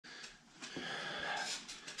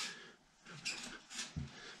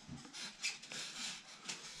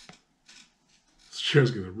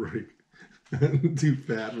chair's gonna break. I'm too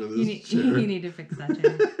fat for this chair. You need to fix that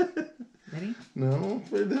chair. Ready? No,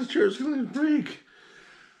 this chair's gonna break.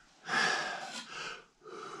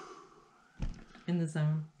 In the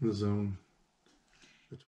zone. In the zone.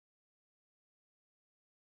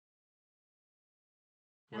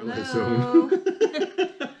 Hello.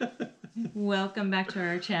 Welcome back to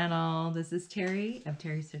our channel. This is Terry of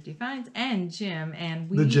Terry's 50 Finds and Jim, and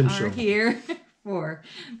we are here for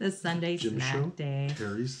the Sunday snack day.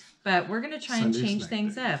 Terry's. But we're going to try and change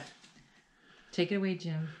things up. Take it away,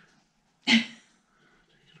 Jim.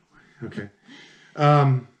 Okay.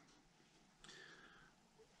 I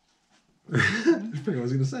forgot what I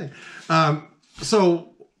was going to say.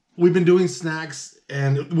 So we've been doing snacks,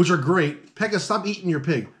 and which are great. Pekka, stop eating your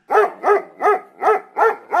pig.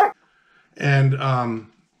 And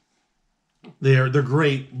they're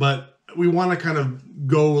great, but we want to kind of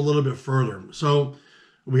go a little bit further. So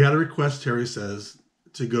we had a request, Terry says,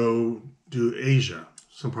 to go to Asia,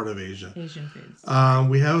 some part of Asia. Asian foods.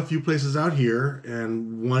 We have a few places out here,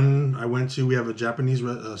 and one I went to, we have a Japanese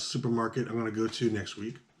supermarket I'm going to go to next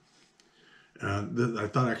week. I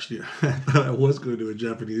thought I was going to a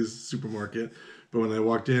Japanese supermarket, but when I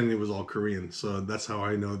walked in, it was all Korean. So that's how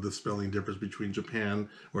I know the spelling difference between Japan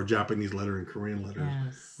or Japanese letter and Korean letter,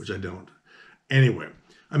 yes. Which I don't. Anyway,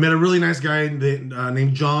 I met a really nice guy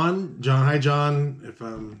named John. Hi, John, if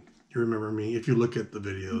you remember me, if you look at the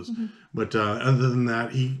videos. Mm-hmm. But other than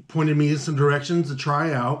that, he pointed me in some directions to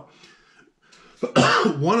try out.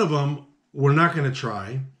 One of them we're not going to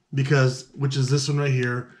try, which is this one right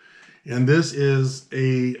here. And this is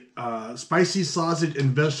a spicy sausage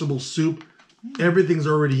and vegetable soup. Everything's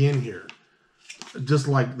already in here, just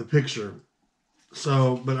like the picture.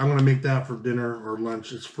 So, but I'm going to make that for dinner or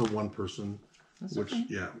lunch. It's for one person. That's okay.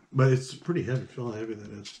 Yeah. But it's pretty heavy. Feel how heavy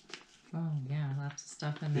that is. Oh, yeah. Lots of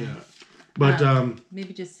stuff in there. Yeah. But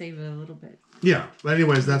maybe just save it a little bit. Yeah. But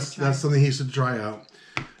anyways, that's something he should try out.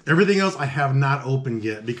 Everything else I have not opened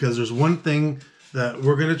yet because there's one thing that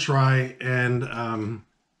we're going to try, and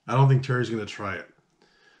I don't think Terry's going to try it.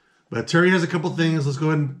 But Terry has a couple things. Let's go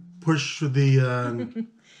ahead and push the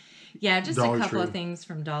yeah, just a couple of things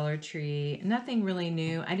from Dollar Tree. Nothing really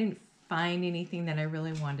new. I didn't find anything that I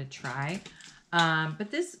really wanted to try. But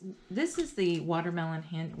this is the watermelon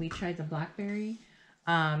hint. We tried the blackberry.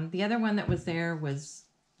 The other one that was there was...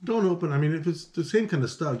 Don't open. I mean, if it's the same kind of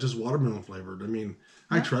stuff, just watermelon flavored. I mean,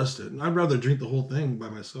 yeah. I trust it. I'd rather drink the whole thing by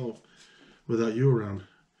myself without you around.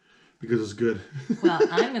 Because it's good. Well,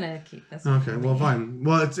 I'm gonna keep this one. Okay, well, fine.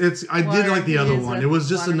 Well, it's. I did like the other one. It was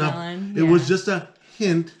just enough. Yeah. It was just a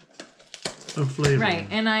hint of flavor. Right,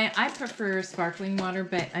 and I prefer sparkling water,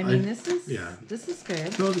 but I mean this is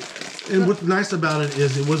good. So, and what's nice about it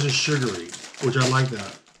is it wasn't sugary, which I like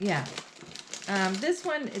that. Yeah. This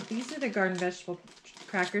one, these are the garden vegetable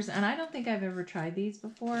crackers, and I don't think I've ever tried these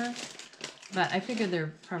before, but I figured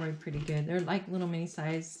they're probably pretty good. They're like little mini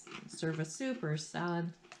size, serve a soup or a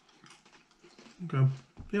salad. Okay.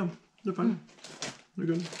 Yeah, they're fine. They're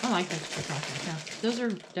good. I like vegetable crackers. Yeah, those are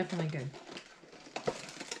definitely good.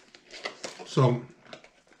 So,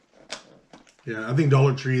 yeah, I think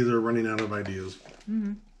Dollar Tree, they're running out of ideas.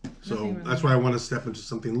 Mm-hmm. So that's why I want to step into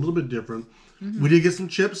something a little bit different. Mm-hmm. We did get some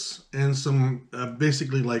chips and some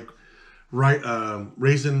basically like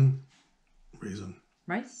raisin.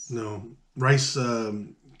 Rice? No, rice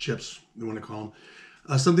chips, you want to call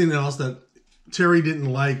them. Something else that Terry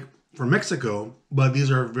didn't like from Mexico, but these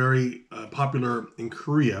are very popular in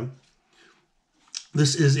Korea.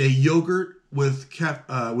 This is a yogurt with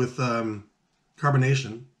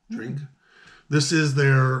carbonation drink. Mm-hmm. This is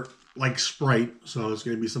their like Sprite, so it's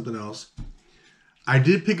going to be something else. I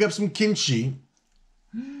did pick up some kimchi.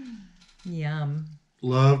 Yum.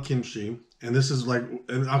 Love kimchi. And this is like,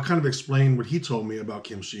 and I'll kind of explain what he told me about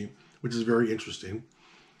kimchi, which is very interesting.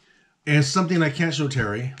 And something I can't show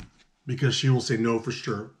Terry because she will say no for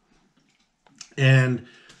sure. And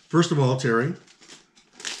first of all, Terry,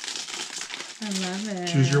 I love it.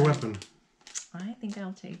 Choose your weapon. I think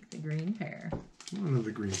I'll take the green pear. I don't have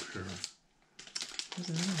the green pear. There's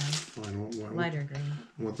another one. Fine, I want lighter green.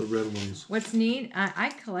 I want the red ones. What's neat, I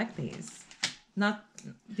collect these. Not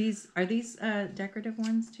these. Are these decorative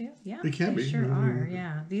ones too? Yeah, they can be. Sure are.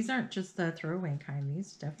 Yeah, these aren't just the throwaway kind.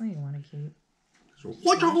 These definitely you want to keep. I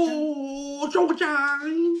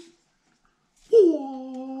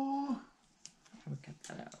would cut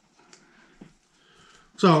that out.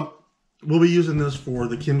 So we'll be using this for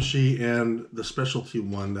the kimchi and the specialty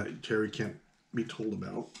one that Terry can't be told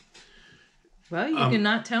about. Well, you can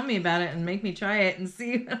not tell me about it and make me try it and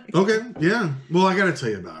see. Okay, yeah. Well, I got to tell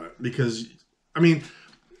you about it because, I mean,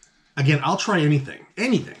 again, I'll try anything.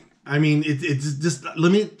 I mean, it's just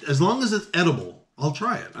as long as it's edible, I'll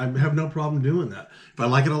try it. I have no problem doing that. If I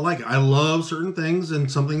like it, I like it. I love certain things,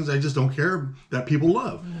 and some things I just don't care that people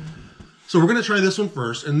love. So we're gonna try this one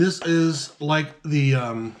first, and this is like the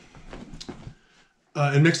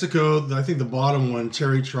in Mexico. I think the bottom one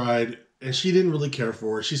Terry tried, and she didn't really care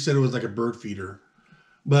for it. She said it was like a bird feeder,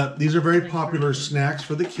 but these are very popular snacks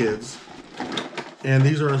for the kids, and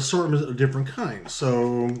these are assortments of different kinds.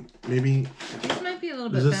 So maybe these might be a little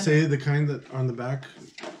bit. Does it say the kind that on the back?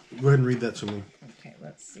 Go ahead and read that to me. Okay,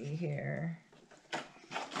 let's see here.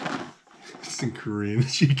 It's in Korean.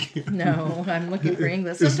 She can't. No, I'm looking for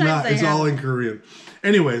English. It's not. It's all in Korean.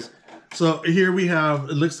 Anyways, so here we have.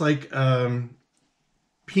 It looks like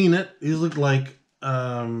peanut. These look like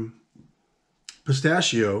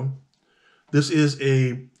pistachio. This is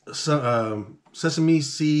a sesame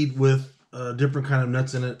seed with different kind of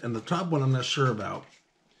nuts in it, and the top one I'm not sure about.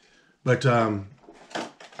 But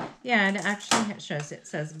yeah, it actually shows. It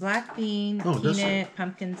says black bean, peanut,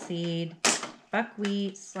 pumpkin seed,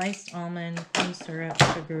 buckwheat, sliced almond, corn syrup,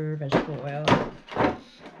 sugar, vegetable oil,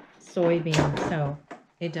 soybean. So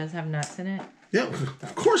it does have nuts in it. Yeah,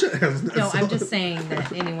 of course it has nuts. So I'm just saying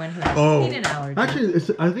that anyone who has a peanut allergy.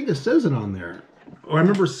 Actually, I think it says it on there. Oh, I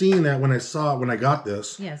remember seeing that when I got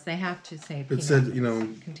this. Yes, they have to say peanut. It said,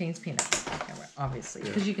 contains peanuts, obviously,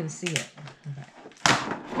 because you can see it.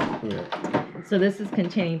 Okay. So this is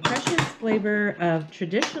containing precious flavor of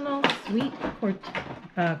traditional sweet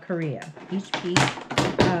Korea. Each piece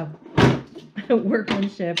of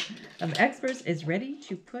workmanship of experts is ready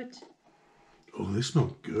to put. Oh, they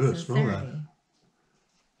smell good. Smell that.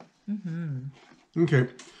 Okay,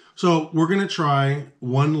 so we're gonna try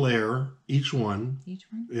one layer, each one. Each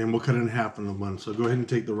one. And we'll cut it in half on the one. So go ahead and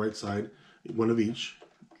take the right side, one of each.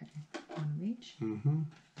 Okay, one of each.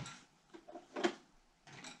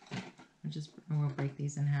 We'll break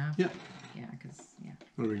these in half. Yeah. Yeah, because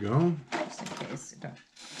There we go. Just in case.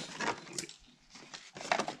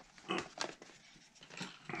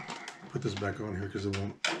 Put this back on here because it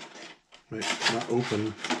won't. Not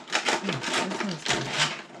open. Yeah, this one's good.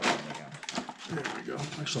 There we go.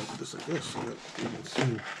 Actually, I'll put this like this so that you can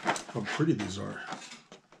see how pretty these are.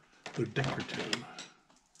 They're decorative.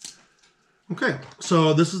 Okay,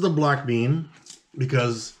 so this is the black bean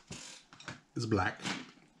because it's black.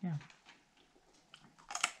 Yeah.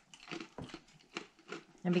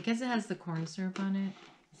 And because it has the corn syrup on it,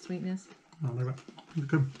 sweetness. Oh, look at that.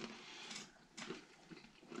 Good.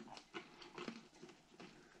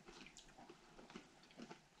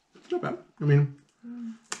 Not bad. I mean,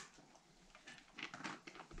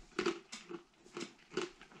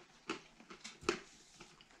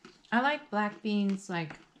 I like black beans,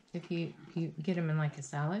 like if you get them in like a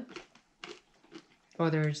salad.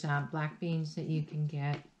 Or there's black beans that you can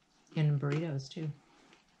get in burritos too.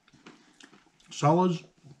 solids.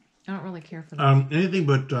 I don't really care for them. Anything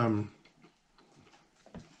but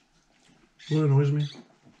what annoys me?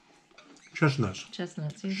 Chestnuts.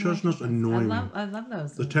 Chestnuts. Chestnuts annoy me. I love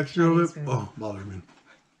those. The texture of it, bothers me.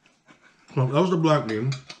 So that was the black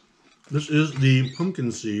bean. This is the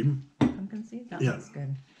pumpkin seed. Pumpkin seed? That looks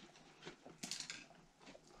good.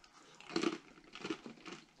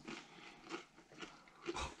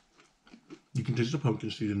 You can taste the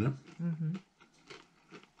pumpkin seed in it.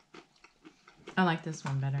 I like this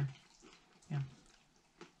one better. Yeah.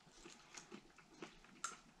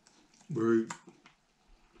 Very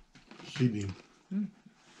seedy.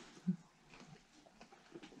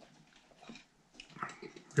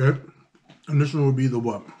 Okay. And this one would be the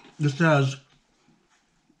what? This has...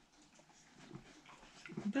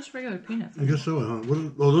 Just regular peanuts. I guess so, huh?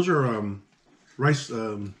 Those are rice,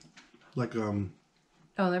 like...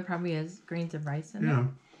 Oh, there probably is grains of rice in yeah.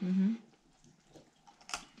 it.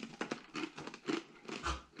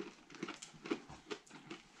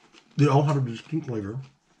 They all have a distinct flavor.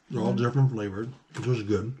 They're all different flavored, which is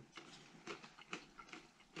good.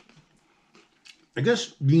 I guess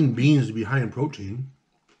beans to be high in protein.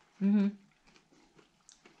 This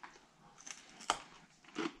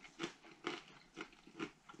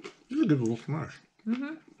is a good little smash.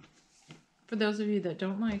 For those of you that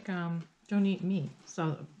don't like, don't eat meat,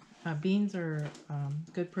 so beans are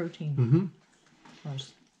good protein.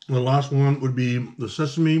 The last one would be the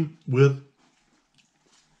sesame with,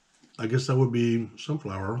 I guess that would be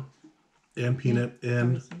sunflower and peanut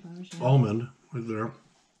and almond right there.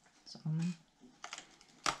 It's almond.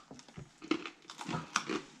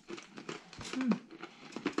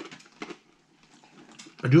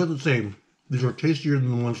 I do have to say, these are tastier than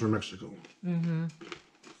the ones from Mexico.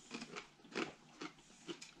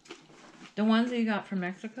 The ones that you got from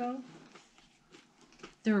Mexico,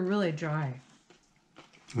 they were really dry.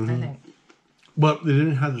 I think. But they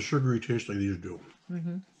didn't have the sugary taste like these do.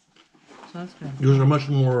 So that's good. These are much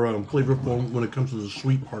more flavorful when it comes to the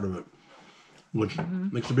sweet part of it, which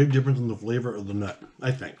makes a big difference in the flavor of the nut,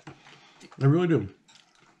 I think. I really do.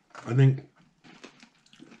 I think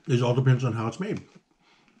it all depends on how it's made.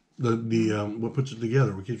 What puts it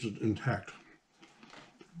together, what keeps it intact.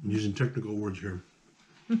 I'm using technical words here.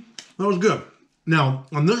 That was good. Now,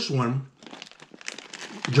 on this one,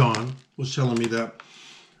 John was telling me that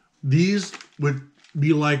these would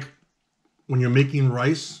be like when you're making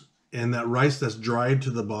rice, and that rice that's dried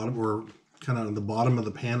to the bottom, or kind of on the bottom of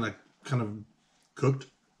the pan, like kind of cooked,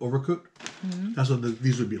 overcooked. That's what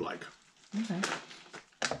these would be like. Okay.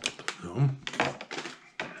 So,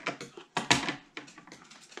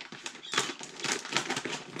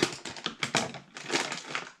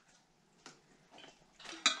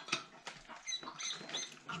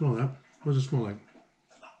 smell that. What does it smell like?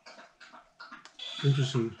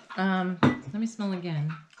 Interesting. Let me smell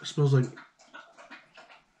again. It smells like...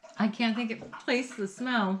 I can't think of place the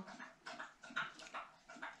smell.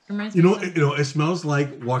 It smells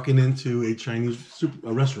like walking into a Chinese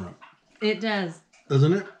restaurant. It does.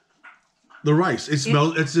 Doesn't it? The rice. It's just...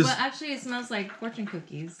 Well, actually, it smells like fortune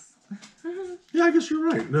cookies. Yeah, I guess you're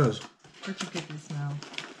right. It does. Fortune cookie smell.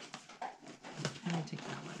 Let me take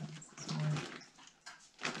that one. This is more...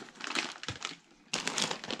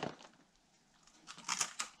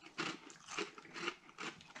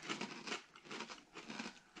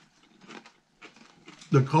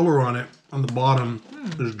 The color on it, on the bottom,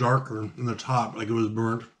 is darker than the top, like it was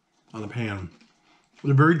burnt on the pan.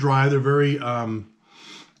 They're very dry. They're very,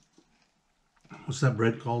 what's that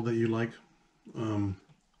bread called that you like?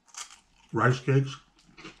 Rice cakes.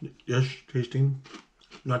 Ish tasting.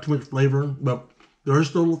 Not too much flavor, but there is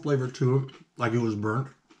still a little flavor to it, like it was burnt.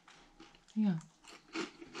 Yeah.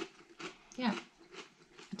 Yeah.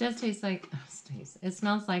 It does taste like, it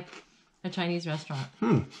smells like a Chinese restaurant.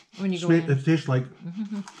 When you go in. It tastes like...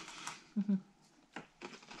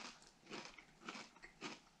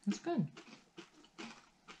 It's good.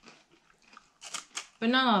 But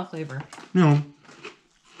not a lot of flavor.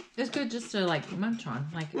 It's good just to like munch on.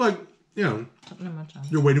 Something to munch on.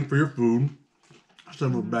 You're waiting for your food. Instead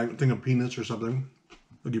of a bag thing of peanuts or something,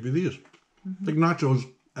 they'll give you these. Like nachos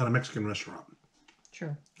at a Mexican restaurant.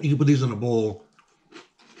 Sure. You can put these in a bowl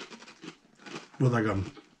with like a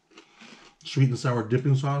sweet and sour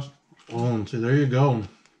dipping sauce. Oh, see, there you go.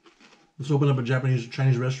 Let's open up a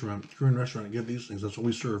Chinese restaurant, Korean restaurant, and get these things. That's what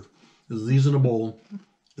we serve. Is these in a bowl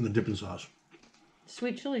and the dipping sauce.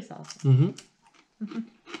 Sweet chili sauce. Okay.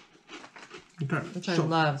 Which I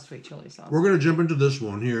love sweet chili sauce. We're going to jump into this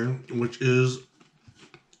one here, which is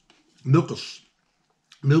Milkus.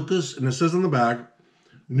 Milkus, and it says on the back,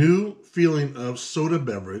 new feeling of soda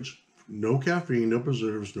beverage, no caffeine, no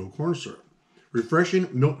preservatives, no corn syrup. Refreshing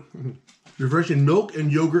milk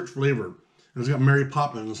and yogurt flavor. And it's got Mary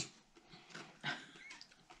Poppins.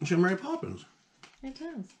 It's got Mary Poppins. It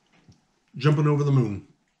does. Jumping over the moon.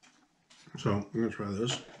 So I'm going to try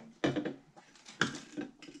this.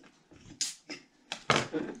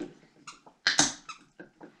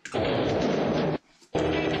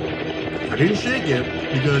 I didn't shake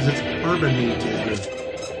it because it's carbonated.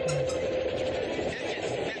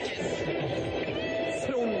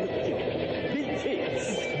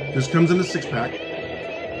 This comes in a 6-pack,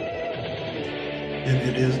 and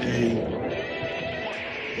it is a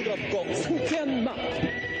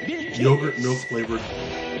yogurt milk flavored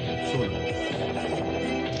soda.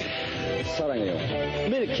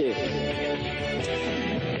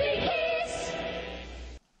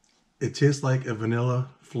 It tastes like a vanilla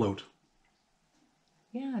float.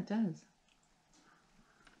 Yeah, it does.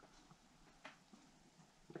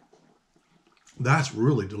 That's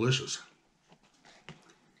really delicious.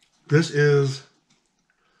 This is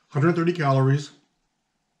 130 calories.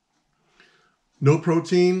 No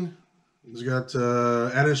protein. It's got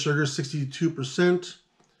added sugar, 62%.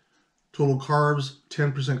 Total carbs,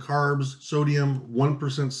 10% carbs. Sodium,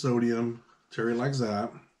 1% sodium. Terry likes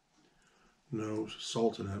that. No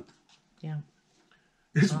salt in it. Yeah.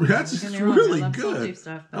 It's really good.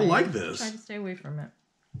 Stuff, I like this. Try to stay away from it.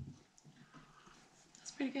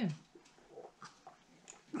 It's pretty good.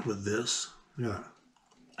 With this, yeah.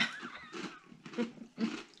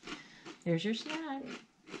 There's your snack.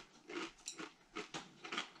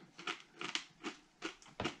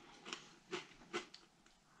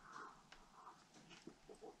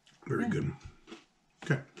 Very good.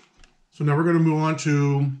 Okay. So now we're going to move on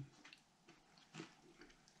to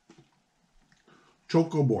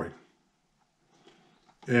Choco Boy.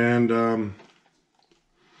 And they're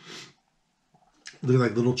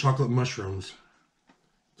like little chocolate mushrooms.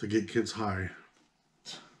 to get kids high.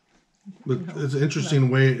 But it's an interesting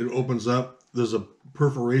way it opens up. There's a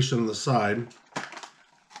perforation on the side,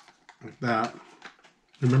 like that.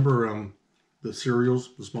 Remember the cereals,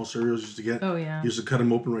 the small cereals you used to get? Oh, yeah. You used to cut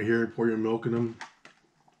them open right here and pour your milk in them.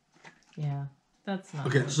 Yeah, that's not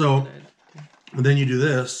okay. So, and then you do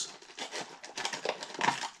this.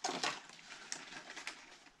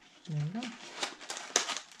 There you go.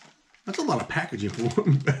 That's a lot of packaging for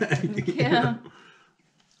one bag. Yeah.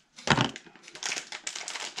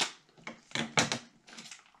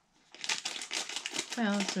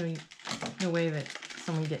 Well, so the way that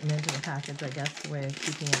someone getting into the package, I guess, the way of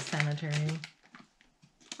keeping it sanitary.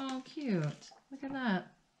 Oh, cute. Look at that.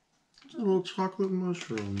 It's a little chocolate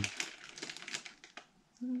mushroom.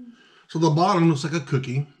 So the bottom looks like a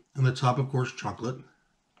cookie, and the top, of course, chocolate.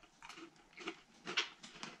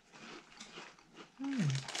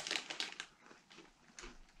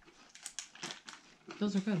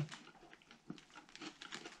 Those are good.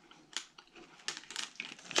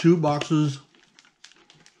 2 boxes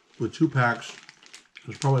with 2 packs.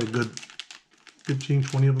 There's probably a good 15,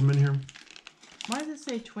 20 of them in here. Why does it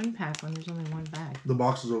say twin pack when there's only 1 bag? The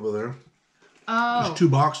box is over there. Oh. There's 2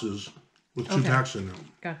 boxes with 2 packs in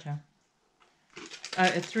them. Gotcha.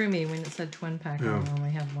 It threw me when it said twin pack and I only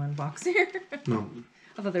have 1 box here. No.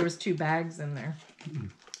 I thought there was 2 bags in there.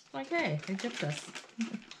 Like, hey, they dipped us.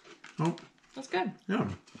 Oh. That's good. Yeah.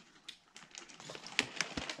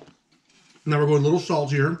 Now we're going a little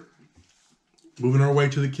saltier. Moving our way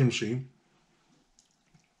to the kimchi.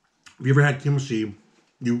 If you ever had kimchi,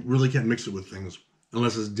 you really can't mix it with things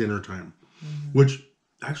unless it's dinner time. Which,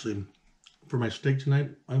 actually, for my steak tonight,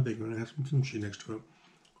 I think I'm going to have some kimchi next to it.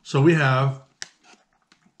 So we have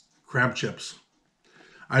crab chips.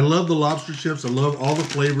 I love the lobster chips. I love all the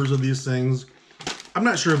flavors of these things. I'm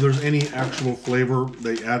not sure if there's any actual flavor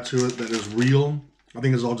they add to it that is real. I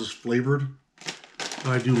think it's all just flavored. But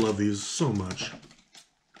I do love these so much.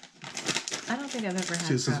 I don't think I've ever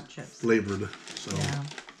had crab chips. Flavored. So. Yeah.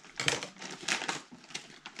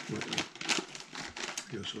 Wait.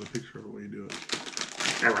 I gotta show a picture of the way you do it.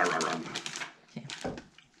 Yeah.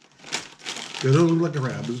 They don't look like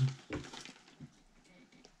crabs.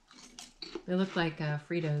 They look like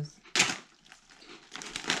Fritos.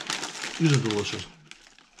 These are delicious.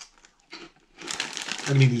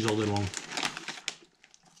 I can eat these all day long.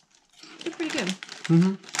 They're pretty good.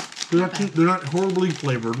 They're not horribly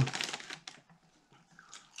flavored.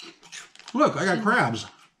 Look, I got crabs.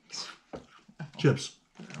 Chips.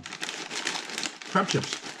 Crab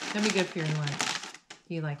chips. That'd be good for your lunch.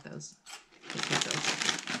 You like those. Those.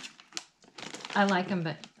 I like them,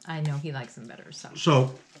 but I know he likes them better.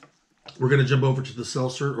 So we're going to jump over to the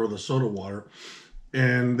seltzer or the soda water.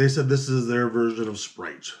 And they said this is their version of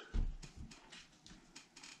Sprite.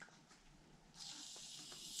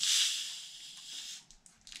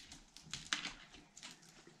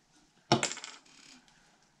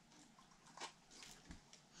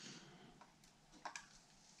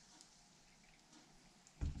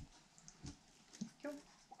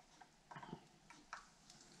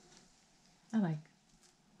 I like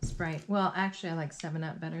Sprite. Well, actually, I like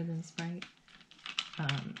 7-Up better than Sprite.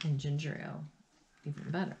 And ginger ale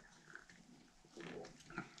even better.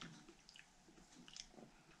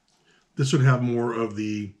 This would have more of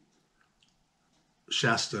the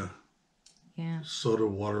Shasta soda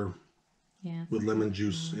water with lemon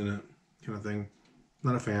juice in it kind of thing.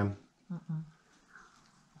 Not a fan.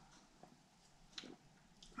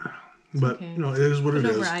 But, okay. You know, it is what it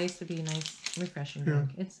is. Over ice would be a nice, refreshing drink.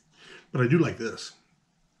 But I do like this.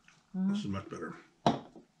 This is much better.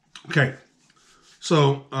 Okay.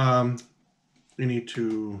 So, you need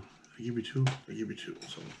to... I give you 2. I give you 2.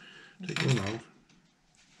 So, take one off.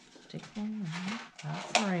 Take one off.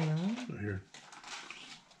 That's around. Right here.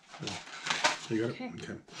 So you got it?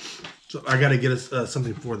 Okay. So, I got to get us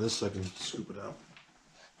something for this so I can scoop it out.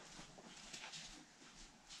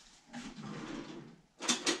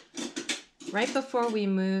 Right before we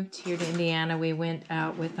moved here to Indiana, we went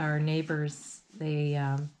out with our neighbors. They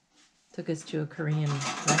took us to a Korean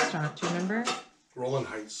restaurant. Do you remember? Rolling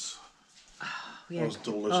Heights. Oh, that was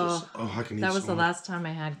delicious. Oh, I can eat that was so the much. last time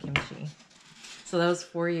I had kimchi. So that was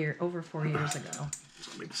over 4 years ago.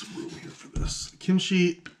 Let's make some room here for this.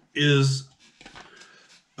 Kimchi is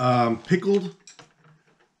pickled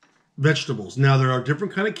vegetables. Now, there are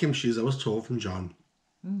different kind of kimchis, I was told from John,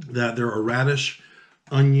 that there are radish,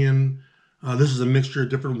 onion. This is a mixture of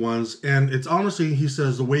different ones. And it's honestly, he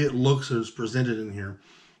says, the way it looks is presented in here.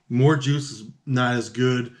 More juice is not as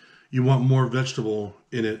good. You want more vegetable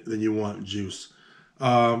in it than you want juice.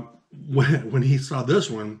 When he saw this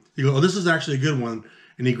one, he goes, oh, this is actually a good one.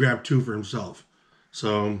 And he grabbed 2 for himself.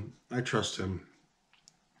 So I trust him.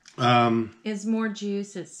 Is more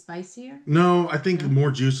juice, it's spicier? No, I think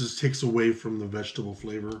more juices takes away from the vegetable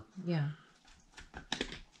flavor. Yeah.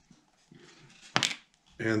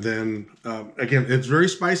 And then, again, it's very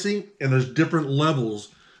spicy, and there's different levels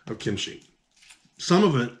of kimchi. Some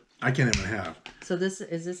of it I can't even have. So is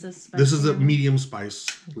this a spicy? This is a medium spice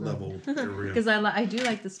level area. Because I do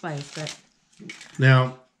like the spice, but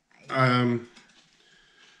now,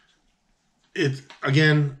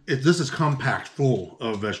 this is compact, full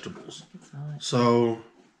of vegetables. So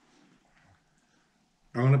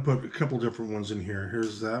I'm gonna put a couple different ones in here.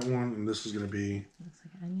 Here's that one, and this is gonna be. Looks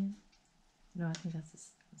like onion. No, I think that's the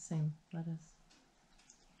same lettuce.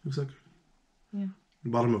 Looks like. Yeah. The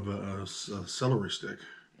bottom of a celery stick.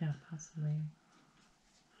 Yeah, possibly.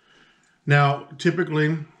 Now,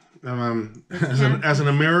 typically, as an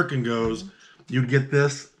American goes, you'd get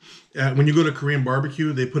this. When you go to Korean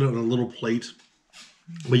barbecue, they put it on a little plate,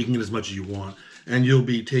 but you can get as much as you want. And you'll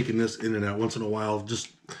be taking this in and out once in a while, just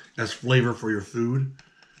as flavor for your food.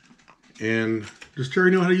 And does Terry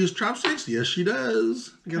know how to use chopsticks? Yes, she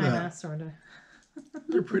does. Look at that. Sort of.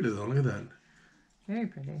 They're pretty, though. Look at that. Very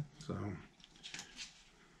pretty. So...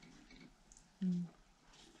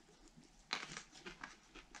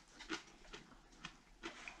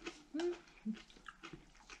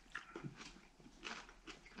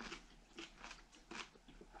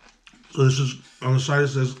 So this is, on the side it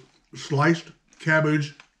says, sliced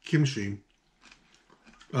cabbage kimchi.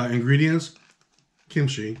 Ingredients,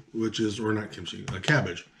 kimchi, or not kimchi,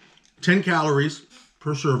 cabbage. 10 calories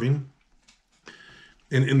per serving.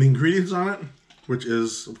 And the ingredients on it, which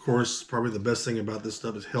is, of course, probably the best thing about this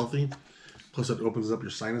stuff, is healthy. Plus it opens up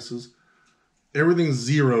your sinuses. Everything's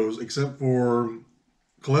zeros except for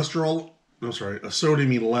cholesterol, a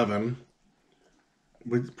sodium 11,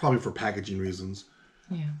 probably for packaging reasons.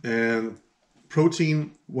 Yeah. And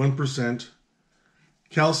protein 1%,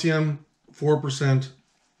 calcium 4%,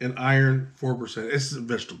 and iron 4%. It's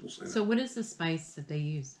vegetables. So what is the spice that they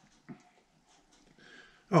use?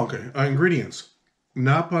 Oh, okay. Ingredients: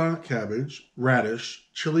 napa cabbage, radish,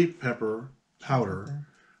 chili pepper powder,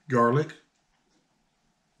 garlic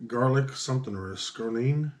something, or a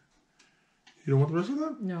scarline. You don't want the rest of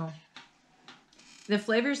that? No. The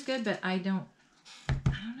flavor's good, but I don't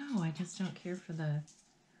know. I just don't care for the...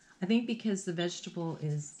 I think because the vegetable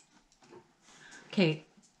is... Okay,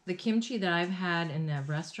 the kimchi that I've had in a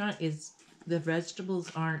restaurant is... The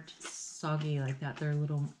vegetables aren't soggy like that. They're a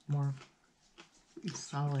little more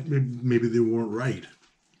solid. Maybe they weren't right.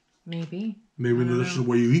 Maybe. Maybe this is the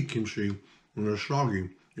way you eat kimchi when they're soggy.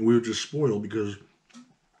 And we were just spoiled because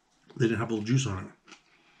they didn't have a little juice on it.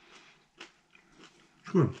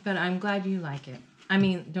 Good. But I'm glad you like it. I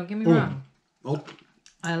mean, don't get me wrong. Oh.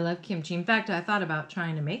 I love kimchi. In fact, I thought about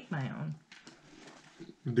trying to make my own.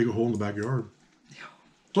 Dig a hole in the backyard.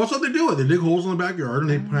 Well, that's what they do. They dig holes in the backyard and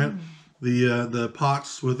they plant the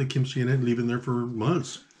pots with the kimchi in it and leave it there for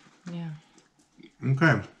months. Yeah.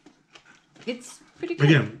 Okay. It's pretty good.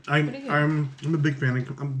 Again, I'm a big fan.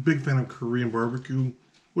 I'm a big fan of Korean barbecue,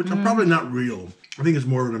 which I'm probably not real. I think it's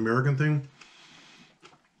more of an American thing.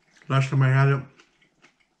 Last time I had it,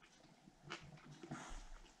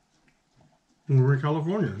 we were in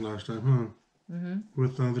California last time, huh? Mm-hmm.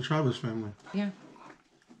 With the Chavez family. Yeah.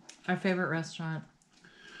 Our favorite restaurant.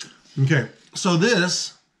 Okay, so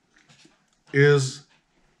this is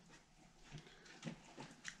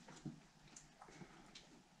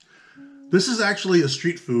actually a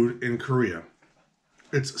street food in Korea.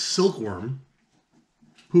 It's silkworm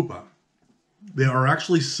pupa. They are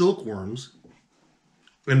actually silkworms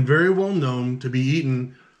and very well known to be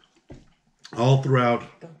eaten all throughout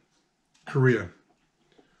Korea.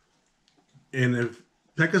 And if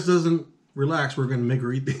Pekkas doesn't relax, we're going to make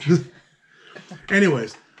her eat these.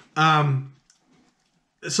 Anyways,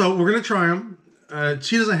 so we're going to try them.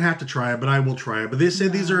 She doesn't have to try it, but I will try it. But they say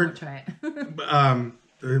these are... I'll try it.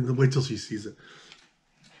 Wait till she sees it.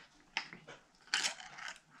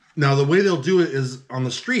 Now, the way they'll do it is on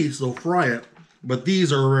the streets, they'll fry it, but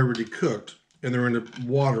these are already cooked, and they're in a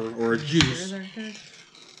water or a juice.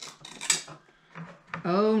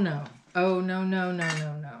 Oh, no. Oh, no, no, no,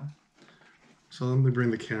 no, no. So let me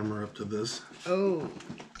bring the camera up to this. Oh.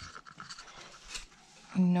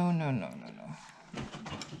 No, no, no, no, no.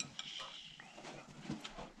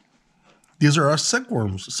 These are our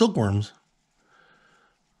silkworms.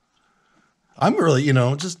 I'm really,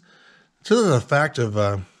 just to the fact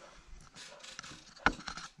of...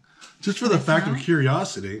 Just for the fact of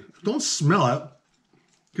curiosity, don't smell it,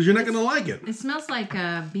 because you're not going to like it. It smells like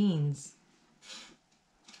beans.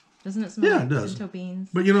 Doesn't it smell like it does. pinto beans?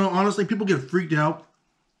 But, honestly, people get freaked out.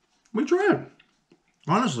 We try it.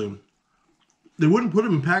 Honestly, they wouldn't put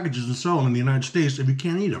them in packages and sell them in the United States if you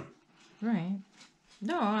can't eat them. Right.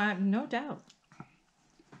 No, I have no doubt.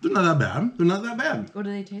 They're not that bad. They're not that bad. What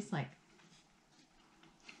do they taste like?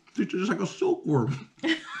 They're just like a silkworm.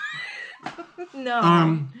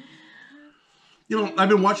 No. You know, I've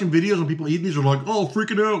been watching videos of people eating these. Are like, oh,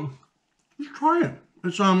 freaking out. Just try it.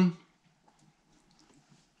 It's I'll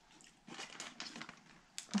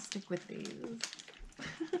stick with these.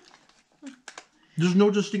 There's no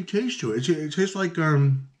distinct taste to it. It tastes like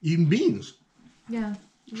eating beans. Yeah.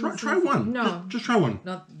 Try one. No. Just try one.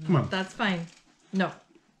 No. Come on. That's fine. No.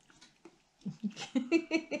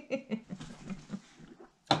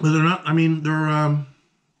 But they're not. I mean, they're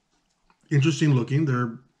interesting looking.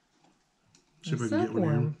 They're. See if I can get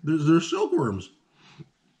one here. They're silkworms.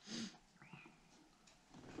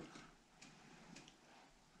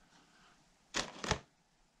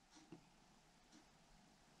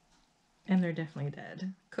 And they're definitely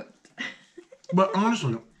dead. Cooked. But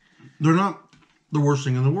honestly, they're not the worst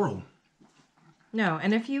thing in the world. No,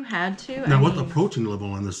 and if you had to... Now, what's the protein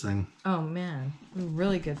level on this thing? Oh, man.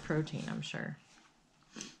 Really good protein, I'm sure.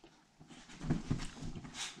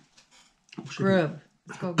 Grub.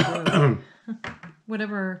 Let's go grub.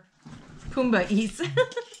 Whatever Pumbaa eats.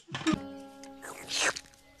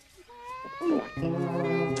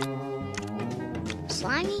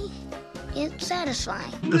 Slimy, it's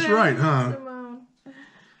satisfying. That's right, huh?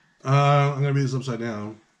 I'm going to read this upside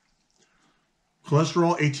down.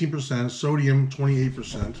 Cholesterol, 18%. Sodium,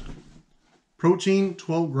 28%. Protein,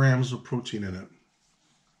 12 grams of protein in it.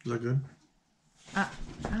 Is that good?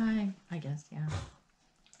 I guess, yeah.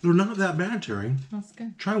 They're not that bad, Terry. That's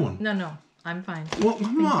good. Try one. No. I'm fine. Well,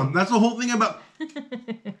 come on. That's the whole thing about...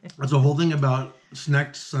 That's the whole thing about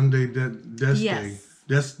snack Sunday day.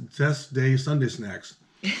 Desk day Sunday snacks.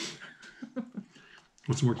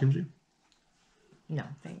 Want some more kimchi? No,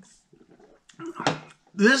 thanks.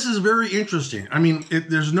 This is very interesting. I mean,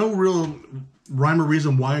 there's no real rhyme or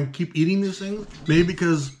reason why I keep eating these things. Maybe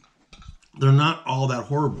because they're not all that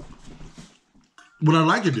horrible. What I'd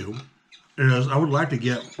like to do is I would like to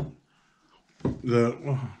get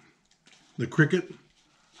the cricket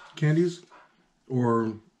candies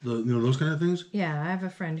or those kind of things. Yeah, I have a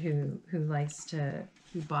friend who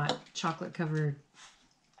bought chocolate covered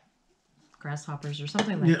grasshoppers or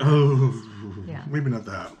something like that. Oh, yeah. Maybe not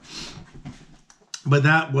that. But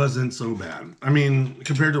that wasn't so bad. I mean,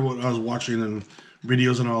 compared to what I was watching and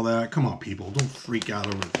videos and all that, come on, people. Don't freak out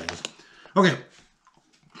over things. Okay.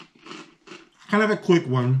 Kind of a quick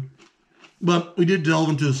one. But we did delve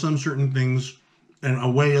into some certain things and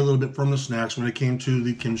away a little bit from the snacks when it came to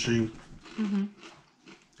the kimchi. Mm-hmm.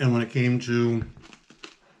 And when it came to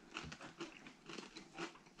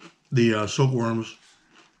the silkworms.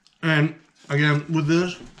 And again, with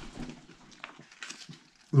this,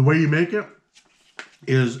 the way you make it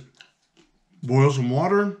is boil some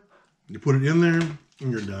water, you put it in there,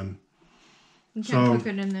 and you're done. You can't cook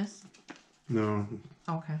it in this? No.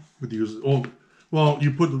 Okay. With use well,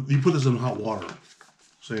 you put this in hot water.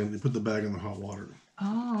 So you put the bag in the hot water.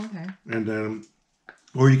 Oh, okay. And then,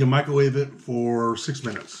 or you can microwave it for 6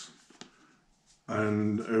 minutes,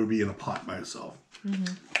 and it would be in a pot by itself.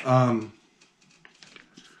 Mm-hmm.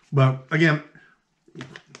 But again, you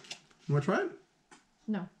want to try it?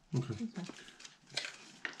 No. Okay.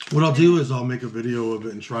 What I'll do is I'll make a video of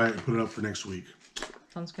it and try it and put it up for next week.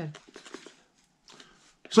 Sounds good.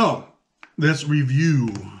 So, let's review.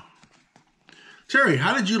 Terry,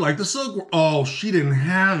 how did you like the silkworm? Oh, she didn't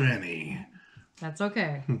have any. That's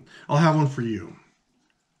okay. I'll have one for you.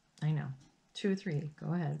 I know. 2 or 3.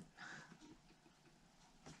 Go ahead.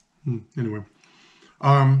 Anyway.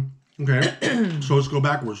 Okay. So let's go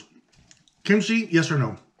backwards. Kimchi, yes or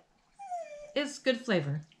no? It's good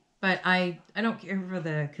flavor. But I don't care for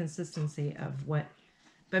the consistency of what...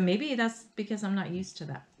 But maybe that's because I'm not used to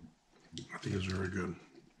that. I think it's very good.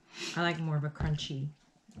 I like more of a crunchy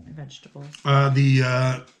vegetables.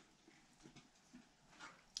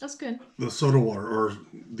 That's good. The soda water or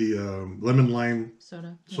the lemon lime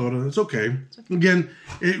soda. Yeah. It's okay. Again,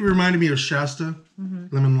 it reminded me of Shasta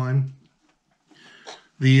lemon lime.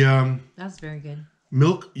 The that's very good.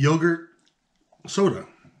 Milk yogurt soda.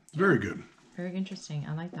 Very good. Very interesting.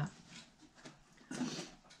 I like that.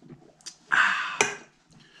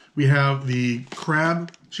 We have the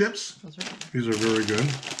crab chips. Those are good. These are very good.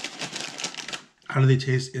 How do they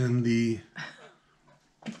taste in the...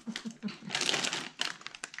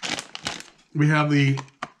 We have the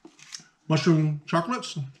mushroom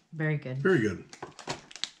chocolates. Very good. Very good.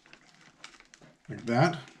 Like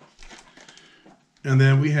that. And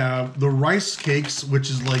then we have the rice cakes, which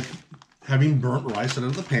is like having burnt rice out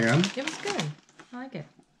of the pan. It was good. I like it.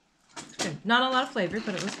 good. Not a lot of flavor,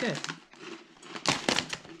 but it was good.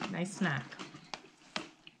 Nice snack.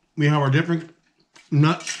 We have our different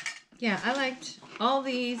nuts. Yeah, I liked all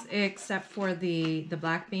these except for the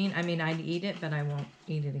black bean. I mean, I'd eat it, but I won't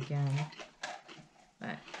eat it again.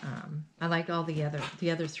 But I liked all the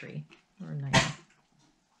other three. Were nice.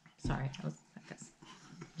 Sorry, I guess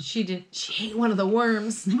she ate one of the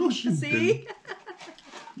worms. No, she See?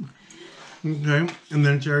 Okay, and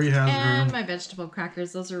then Terry has and her... my vegetable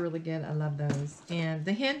crackers. Those are really good. I love those. And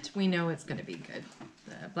the hint, we know it's going to be good.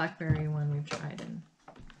 The blackberry one we've tried, and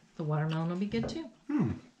the watermelon will be good too.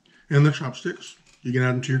 And the chopsticks. You can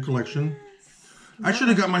add them to your collection. I should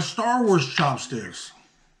have got my Star Wars chopsticks.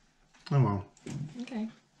 Oh well. Okay.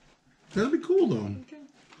 That'd be cool though.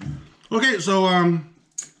 Okay, so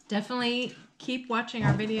definitely keep watching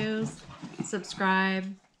our videos.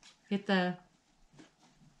 Subscribe. Hit the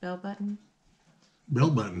bell button. Bell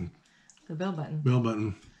button. The bell button. Bell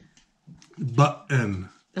button. Button.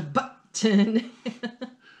 The button.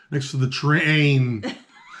 Next to the train.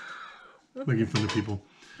 Making fun of people.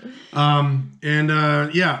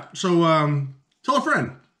 Yeah, so tell a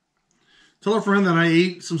friend. Tell a friend that I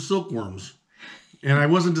ate some silkworms and I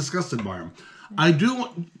wasn't disgusted by them. I do.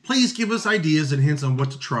 Please give us ideas and hints on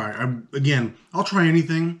what to try. I'll try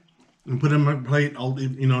anything and put it on my plate.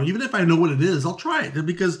 Even if I know what it is, I'll try it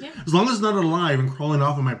because as long as it's not alive and crawling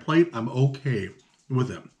off of my plate, I'm okay with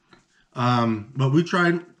it. But we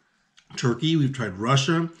tried Turkey. We've tried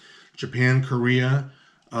Russia, Japan, Korea,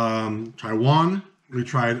 Taiwan. We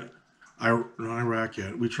tried not Iraq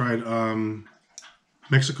yet. We tried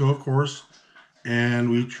Mexico, of course, and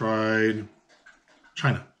we tried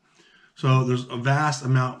China. So there's a vast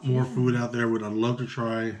amount more food out there I'd love to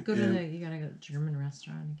try. You gotta go to the German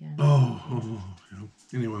restaurant again.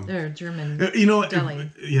 Anyway. They're German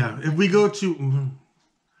deli. If we go to...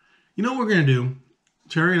 You know what we're going to do?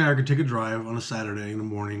 Terry and I are going to take a drive on a Saturday in the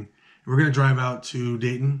morning. We're going to drive out to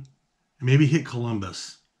Dayton and maybe hit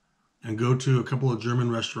Columbus and go to a couple of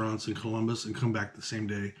German restaurants in Columbus and come back the same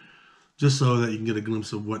day, just so that you can get a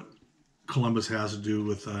glimpse of what Columbus has to do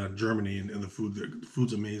with Germany and the food. The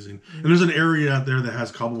food's amazing. And there's an area out there that has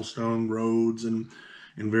cobblestone roads and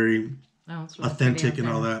very authentic and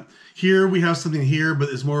all that. Here we have something here, but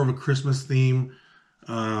it's more of a Christmas theme.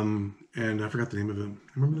 And I forgot the name of it.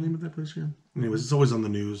 Remember the name of that place here? Anyways, it's always on the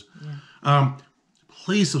news. Yeah.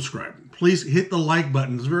 Please subscribe. Please hit the like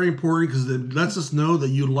button. It's very important because it lets us know that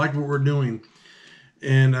you like what we're doing.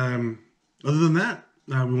 And other than that,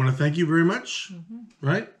 we want to thank you very much.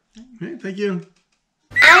 Right? Okay, thank you.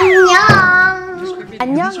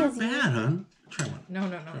 안녕. These aren't bad, huh? Try one. No.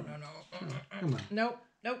 Come on. Nope.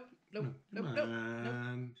 Come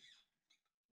on.